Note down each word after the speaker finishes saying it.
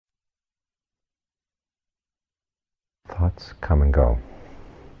thoughts come and go.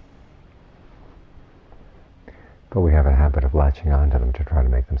 But we have a habit of latching onto them to try to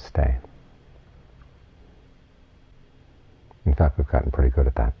make them stay. In fact, we've gotten pretty good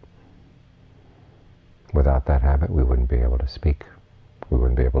at that. Without that habit, we wouldn't be able to speak. We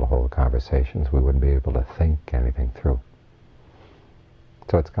wouldn't be able to hold conversations. We wouldn't be able to think anything through.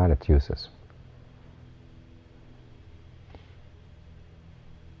 So it's got its uses.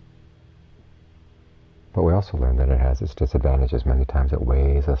 But we also learn that it has its disadvantages. Many times it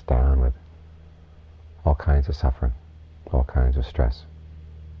weighs us down with all kinds of suffering, all kinds of stress.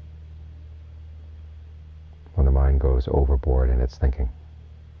 When the mind goes overboard in its thinking.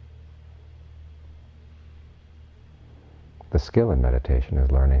 The skill in meditation is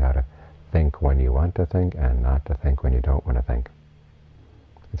learning how to think when you want to think and not to think when you don't want to think.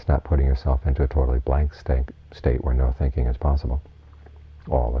 It's not putting yourself into a totally blank state where no thinking is possible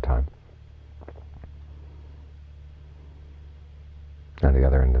all the time. On the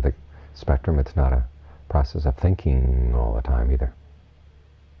other end of the spectrum, it's not a process of thinking all the time either.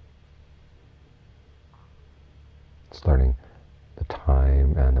 It's learning the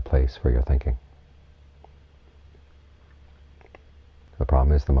time and the place for your thinking. The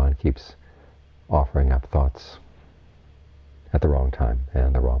problem is the mind keeps offering up thoughts at the wrong time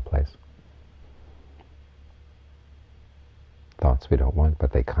and the wrong place. Thoughts we don't want,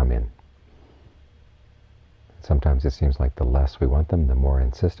 but they come in. Sometimes it seems like the less we want them, the more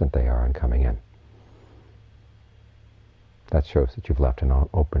insistent they are on coming in. That shows that you've left an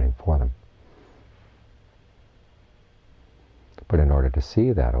opening for them. But in order to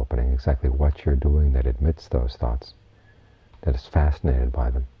see that opening, exactly what you're doing that admits those thoughts, that is fascinated by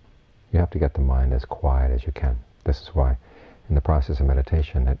them, you have to get the mind as quiet as you can. This is why, in the process of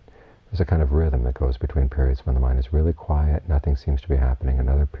meditation, there's a kind of rhythm that goes between periods when the mind is really quiet, nothing seems to be happening, and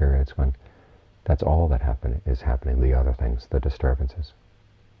other periods when that's all that is happening, the other things, the disturbances.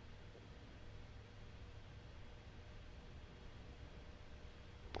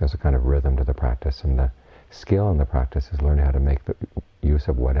 There's a kind of rhythm to the practice, and the skill in the practice is learning how to make the use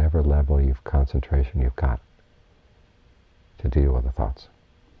of whatever level of concentration you've got to deal with the thoughts.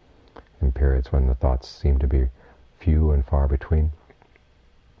 In periods when the thoughts seem to be few and far between,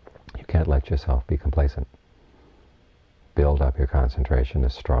 you can't let yourself be complacent. Build up your concentration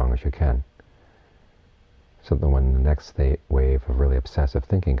as strong as you can, so that when the next wave of really obsessive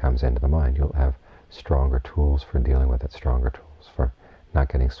thinking comes into the mind, you'll have stronger tools for dealing with it, stronger tools for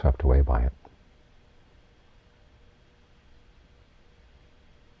not getting swept away by it.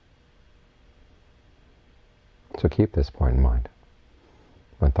 So keep this point in mind.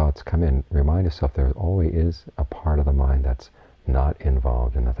 When thoughts come in, remind yourself there always is a part of the mind that's not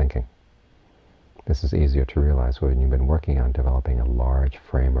involved in the thinking. This is easier to realize when you've been working on developing a large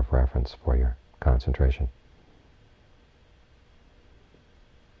frame of reference for your concentration.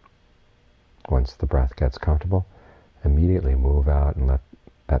 Once the breath gets comfortable, immediately move out and let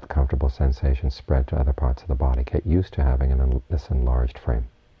that comfortable sensation spread to other parts of the body. Get used to having this enlarged frame.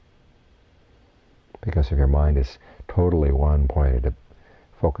 Because if your mind is totally one-pointed,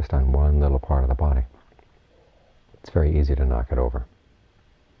 focused on one little part of the body, it's very easy to knock it over.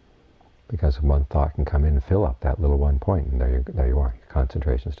 Because one thought can come in and fill up that little one point, and there you are. Your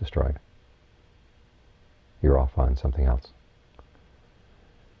concentration is destroyed. You're off on something else.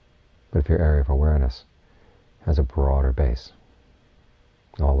 But if your area of awareness has a broader base,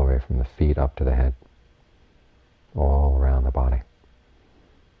 all the way from the feet up to the head, all around the body,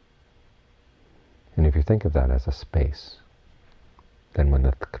 and if you think of that as a space, then when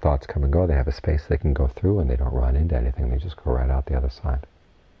the thoughts come and go, they have a space they can go through and they don't run into anything, they just go right out the other side.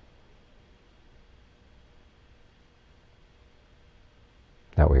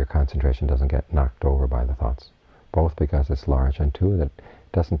 That way your concentration doesn't get knocked over by the thoughts, both because it's large and two, that it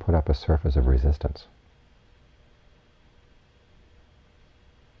doesn't put up a surface of resistance.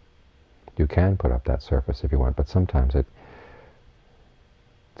 You can put up that surface if you want, but sometimes it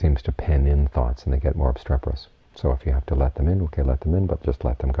seems to pen in thoughts and they get more obstreperous. So if you have to let them in, okay, let them in, but just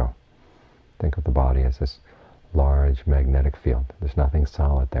let them go. Think of the body as this large magnetic field. There's nothing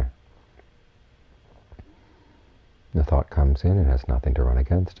solid there. The thought comes in, it has nothing to run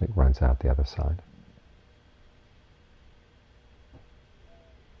against, it runs out the other side.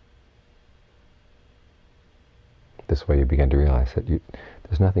 This way you begin to realize that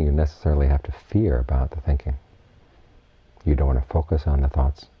there's nothing you necessarily have to fear about the thinking. You don't want to focus on the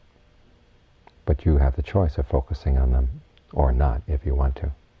thoughts, but you have the choice of focusing on them or not if you want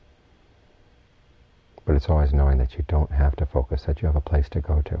to. But it's always knowing that you don't have to focus, that you have a place to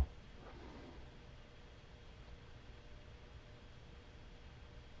go to.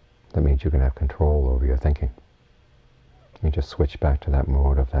 That means you can have control over your thinking. You just switch back to that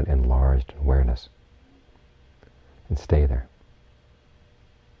mode of that enlarged awareness and stay there.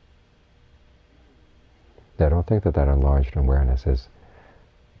 Now, don't think that that enlarged awareness is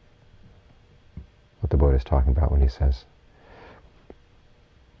what the Buddha is talking about when he says,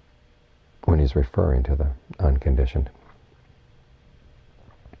 when he's referring to the unconditioned.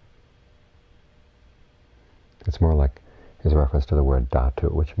 It's more like his reference to the word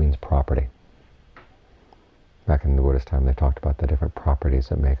dhatu, which means property. Back in the Buddhist time, they talked about the different properties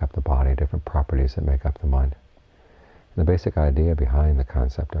that make up the body, different properties that make up the mind. And the basic idea behind the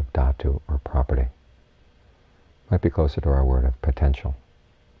concept of dhatu, or property, might be closer to our word of potential.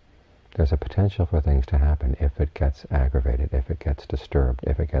 There's a potential for things to happen if it gets aggravated, if it gets disturbed,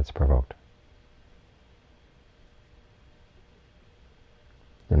 if it gets provoked.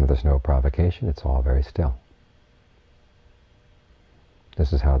 And if there's no provocation, it's all very still.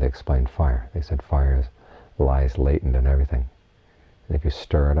 This is how they explained fire. They said fire lies latent in everything. And if you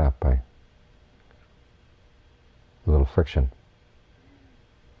stir it up by a little friction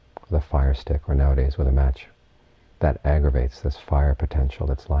with a fire stick, or nowadays with a match, that aggravates this fire potential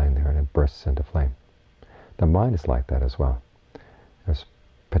that's lying there and it bursts into flame. The mind is like that as well. There's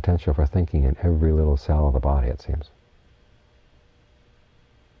potential for thinking in every little cell of the body, it seems.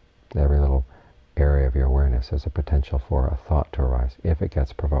 Every little area of your awareness has a potential for a thought to arise if it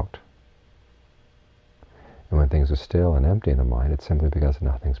gets provoked. And when things are still and empty in the mind, it's simply because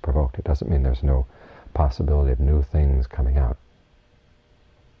nothing's provoked. It doesn't mean there's no possibility of new things coming out.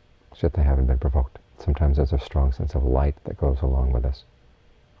 It's just they haven't been provoked. Sometimes there's a strong sense of light that goes along with this.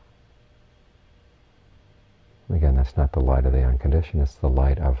 Again, that's not the light of the unconditioned, it's the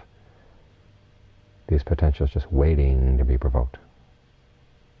light of these potentials just waiting to be provoked.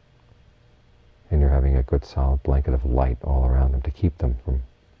 And you're having a good solid blanket of light all around them to keep them from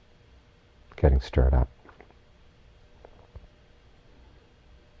getting stirred up.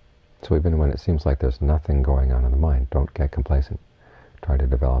 So even when it seems like there's nothing going on in the mind, don't get complacent. Try to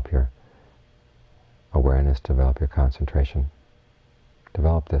develop your awareness, develop your concentration.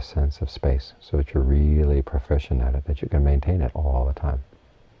 Develop this sense of space so that you're really proficient at it, that you can maintain it all the time.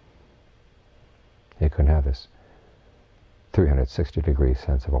 You can have this 360-degree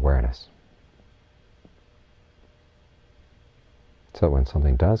sense of awareness. So when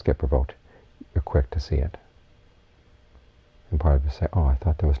something does get provoked, you're quick to see it. And part of you say, oh, I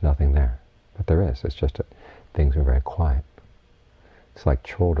thought there was nothing there. But there is. It's just that things are very quiet. It's like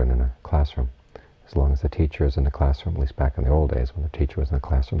children in a classroom. As long as the teacher is in the classroom, at least back in the old days when the teacher was in the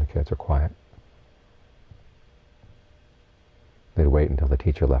classroom, the kids are quiet. They'd wait until the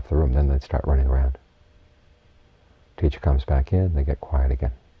teacher left the room, then they'd start running around. Teacher comes back in, they get quiet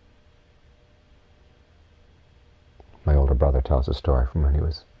again. My older brother tells a story from when he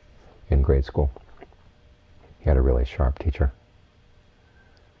was in grade school. He had a really sharp teacher.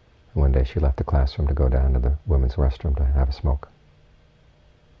 And one day she left the classroom to go down to the women's restroom to have a smoke.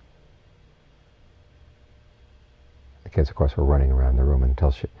 The kids, of course, were running around the room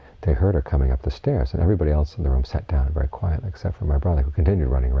until they heard her coming up the stairs, and everybody else in the room sat down very quietly, except for my brother, who continued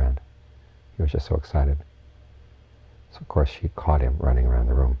running around. He was just so excited. So, of course, she caught him running around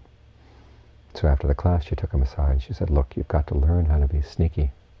the room. So after the class, she took him aside and she said, look, you've got to learn how to be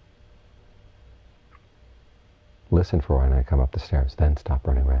sneaky. Listen for when I come up the stairs, then stop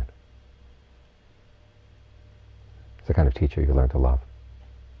running around. It's the kind of teacher you learn to love.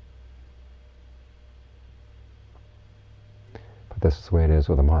 But this is the way it is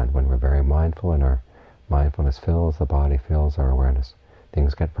with the mind. When we're very mindful and our mindfulness fills the body, fills our awareness,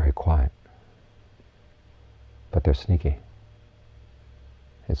 things get very quiet. But they're sneaky.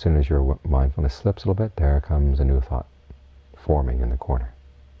 As soon as your mindfulness slips a little bit, there comes a new thought forming in the corner.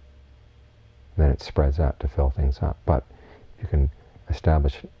 And then it spreads out to fill things up. But if you can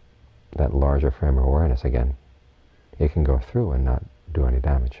establish that larger frame of awareness again, it can go through and not do any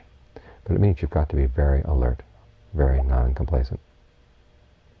damage. But it means you've got to be very alert, very non-complacent.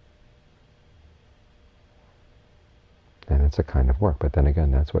 And it's a kind of work. But then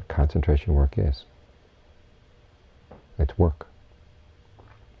again, that's what concentration work is. It's work.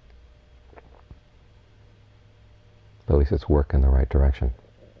 At least it's work in the right direction,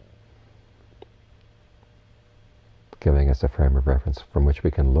 giving us a frame of reference from which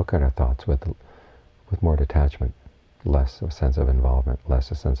we can look at our thoughts with more detachment, less of a sense of involvement,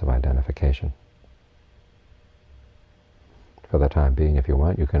 less a sense of identification. For the time being, if you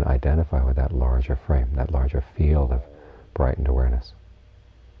want, you can identify with that larger frame, that larger field of brightened awareness.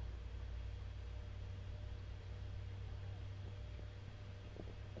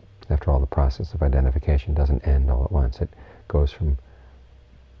 After all, the process of identification doesn't end all at once. It goes from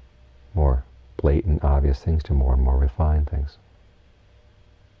more blatant, obvious things to more and more refined things.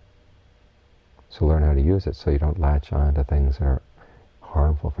 So learn how to use it so you don't latch on to things that are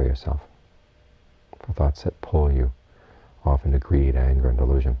harmful for yourself, for thoughts that pull you off into greed, anger, and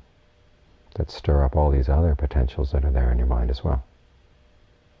delusion, that stir up all these other potentials that are there in your mind as well.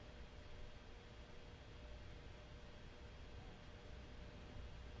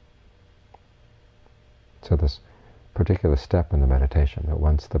 So this particular step in the meditation, that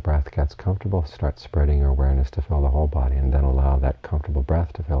once the breath gets comfortable, start spreading your awareness to fill the whole body, and then allow that comfortable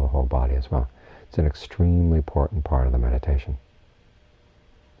breath to fill the whole body as well. It's an extremely important part of the meditation.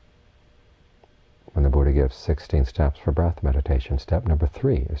 When the Buddha gives 16 steps for breath meditation, step number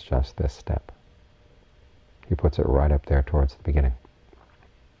 3 is just this step. He puts it right up there towards the beginning.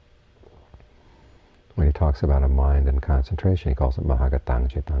 When he talks about a mind and concentration, he calls it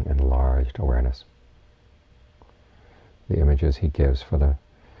mahagatang jitang, enlarged awareness. The images he gives for the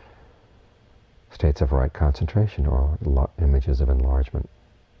states of right concentration are images of enlargement.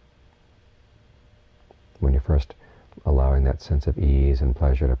 When you're first allowing that sense of ease and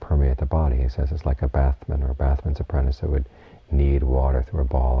pleasure to permeate the body, he says it's like a bathman or a bathman's apprentice that would knead water through a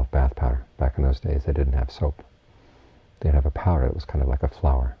ball of bath powder. Back in those days, they didn't have soap. They'd have a powder that was kind of like a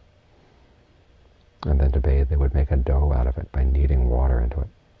flour. And then to bathe, they would make a dough out of it by kneading water into it.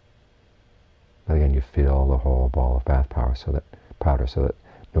 And again, you fill the whole ball of bath powder so that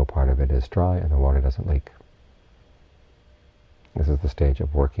no part of it is dry and the water doesn't leak. This is the stage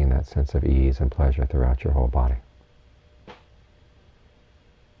of working that sense of ease and pleasure throughout your whole body.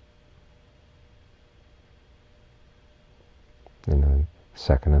 In the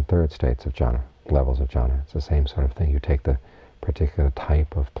second and third states of jhana, levels of jhana, it's the same sort of thing. You take the particular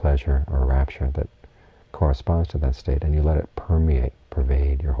type of pleasure or rapture that corresponds to that state and you let it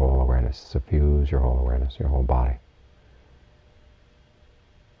pervade your whole awareness, suffuse your whole awareness, your whole body.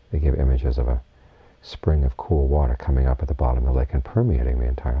 They give images of a spring of cool water coming up at the bottom of the lake and permeating the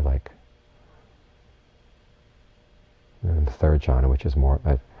entire lake. And in the third jhana, which is more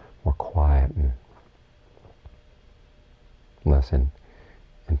quiet and less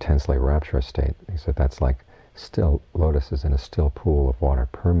intensely rapturous state, he said that's like still lotuses in a still pool of water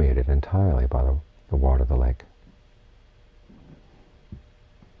permeated entirely by the water of the lake.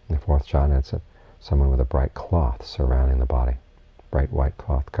 In the fourth jhana, it's someone with a bright cloth surrounding the body, bright white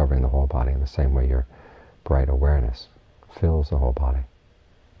cloth covering the whole body in the same way your bright awareness fills the whole body.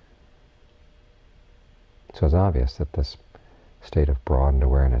 So it's obvious that this state of broadened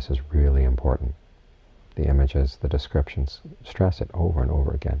awareness is really important. The images, the descriptions, stress it over and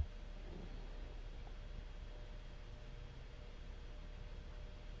over again.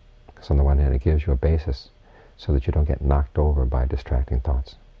 Because on the one hand, it gives you a basis so that you don't get knocked over by distracting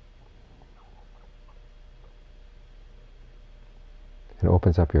thoughts. It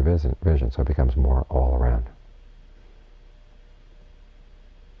opens up your vision so it becomes more all around.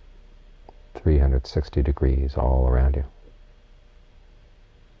 360 degrees all around you.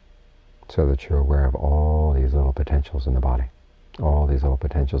 So that you're aware of all these little potentials in the body, all these little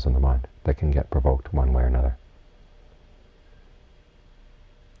potentials in the mind that can get provoked one way or another.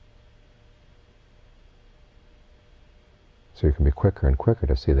 So you can be quicker and quicker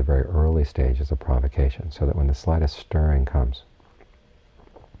to see the very early stages of provocation, so that when the slightest stirring comes,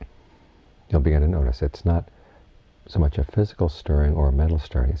 you'll begin to notice it's not so much a physical stirring or a mental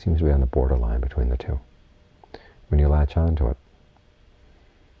stirring. It seems to be on the borderline between the two. When you latch onto it,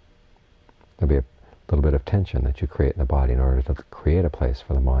 there'll be a little bit of tension that you create in the body in order to create a place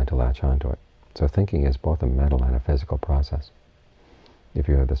for the mind to latch onto it. So thinking is both a mental and a physical process. If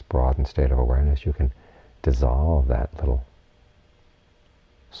you have this broadened state of awareness, you can dissolve that little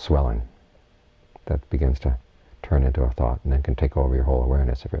swelling that begins to turn into a thought and then can take over your whole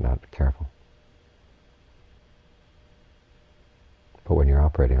awareness if you're not careful. But when you're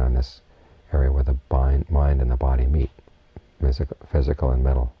operating on this area where the mind and the body meet, physical and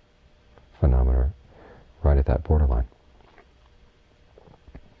mental phenomena right at that borderline,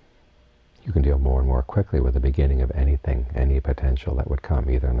 you can deal more and more quickly with the beginning of anything, any potential that would come,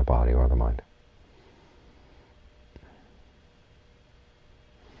 either in the body or the mind.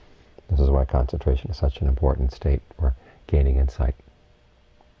 This is why concentration is such an important state for gaining insight.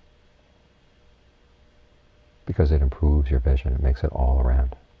 Because it improves your vision, it makes it all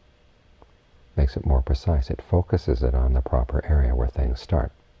around. Makes it more precise. It focuses it on the proper area where things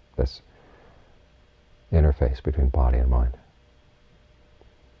start. This interface between body and mind.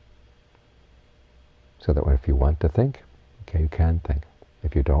 So that if you want to think, okay, you can think.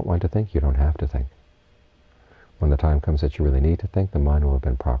 If you don't want to think, you don't have to think. When the time comes that you really need to think, the mind will have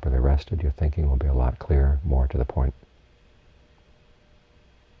been properly rested. Your thinking will be a lot clearer, more to the point.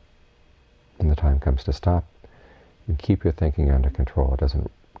 And the time comes to stop, you keep your thinking under control. It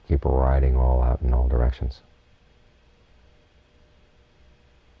doesn't keep riding all out in all directions.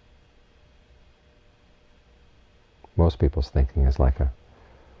 Most people's thinking is like a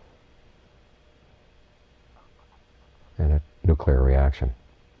nuclear reaction.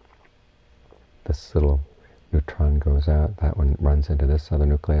 This little neutron goes out, that one runs into this other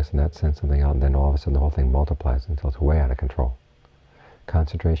nucleus, and that sends something out, and then all of a sudden the whole thing multiplies until it's way out of control.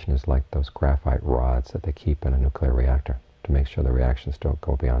 Concentration is like those graphite rods that they keep in a nuclear reactor to make sure the reactions don't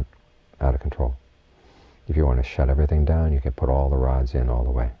go beyond out of control. If you want to shut everything down, you can put all the rods in all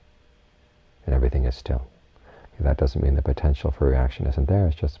the way, and everything is still. That doesn't mean the potential for reaction isn't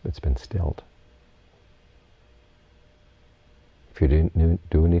there, it's been stilled. If you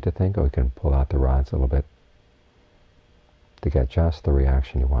do need to think, you can pull out the rods a little bit to get just the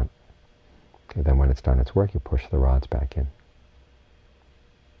reaction you want. Okay, then when it's done its work, you push the rods back in.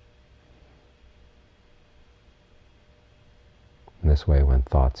 In this way, when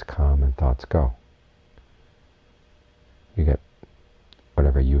thoughts come and thoughts go, you get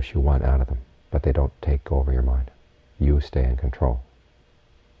whatever use you want out of them, but they don't take over your mind. You stay in control.